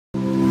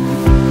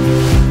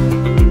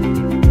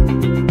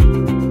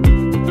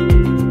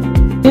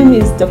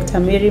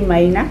Dr. Mary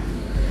Maina.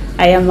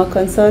 I am a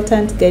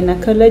consultant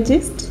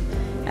gynecologist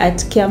at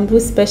Kiambu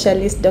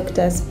Specialist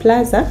Doctors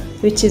Plaza,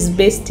 which is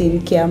based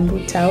in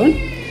Kiambu town.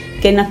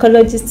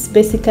 Gynecologists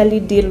basically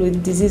deal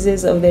with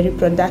diseases of the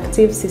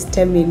reproductive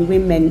system in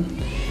women.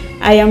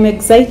 I am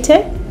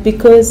excited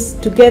because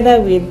together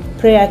with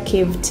Prayer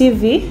Cave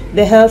TV,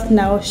 the Health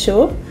Now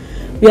show,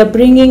 we are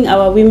bringing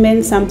our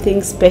women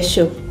something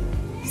special.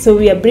 So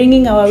we are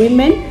bringing our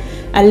women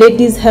a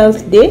Ladies'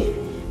 Health Day,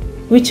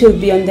 which will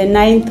be on the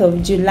 9th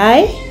of July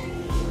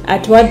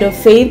at Word of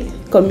Faith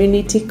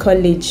Community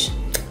College.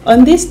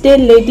 On this day,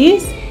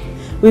 ladies,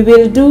 we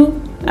will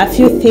do a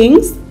few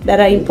things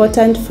that are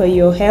important for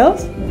your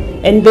health,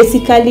 and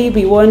basically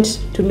we want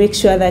to make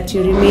sure that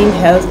you remain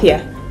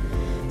healthier.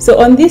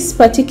 So on this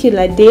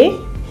particular day,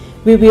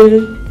 we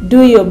will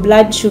do your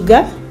blood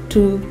sugar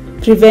to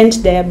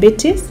prevent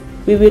diabetes.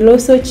 We will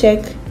also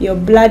check your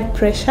blood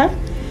pressure.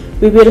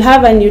 We will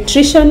have a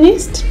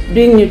nutritionist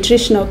doing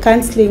nutritional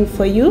counseling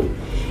for you,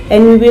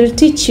 and we will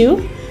teach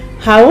you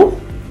how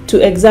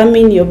to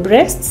examine your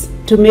breasts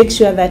to make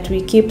sure that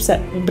we keep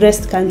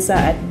breast cancer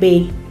at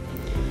bay.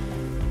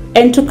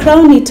 And to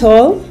crown it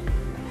all,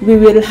 we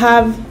will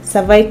have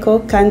cervical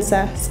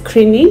cancer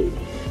screening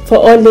for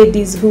all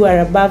ladies who are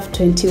above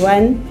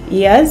 21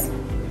 years.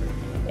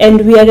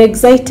 And we are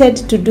excited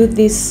to do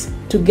this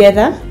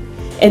together,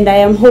 and I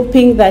am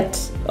hoping that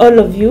all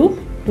of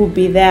you will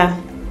be there.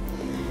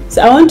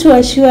 So I want to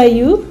assure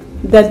you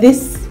that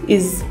this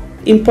is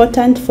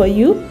important for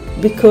you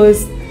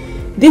because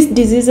these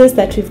diseases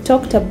that we've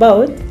talked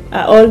about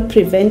are all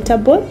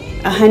preventable,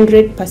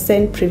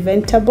 100%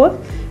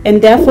 preventable,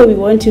 and therefore we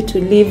want you to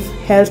live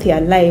healthier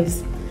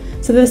lives.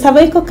 So the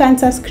cervical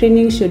cancer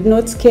screening should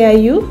not scare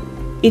you.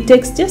 It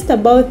takes just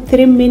about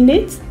 3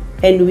 minutes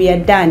and we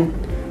are done.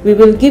 We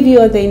will give you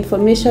all the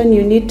information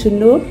you need to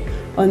know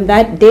on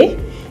that day,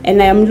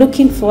 and I am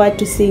looking forward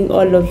to seeing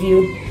all of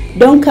you.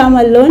 Don't come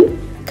alone.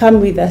 Come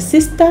with a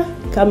sister,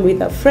 come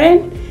with a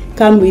friend,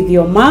 come with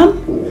your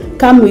mom,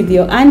 come with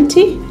your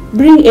auntie.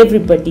 Bring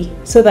everybody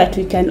so that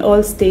we can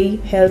all stay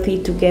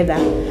healthy together.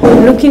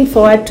 Looking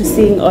forward to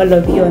seeing all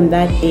of you on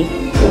that day.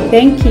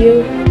 Thank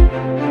you.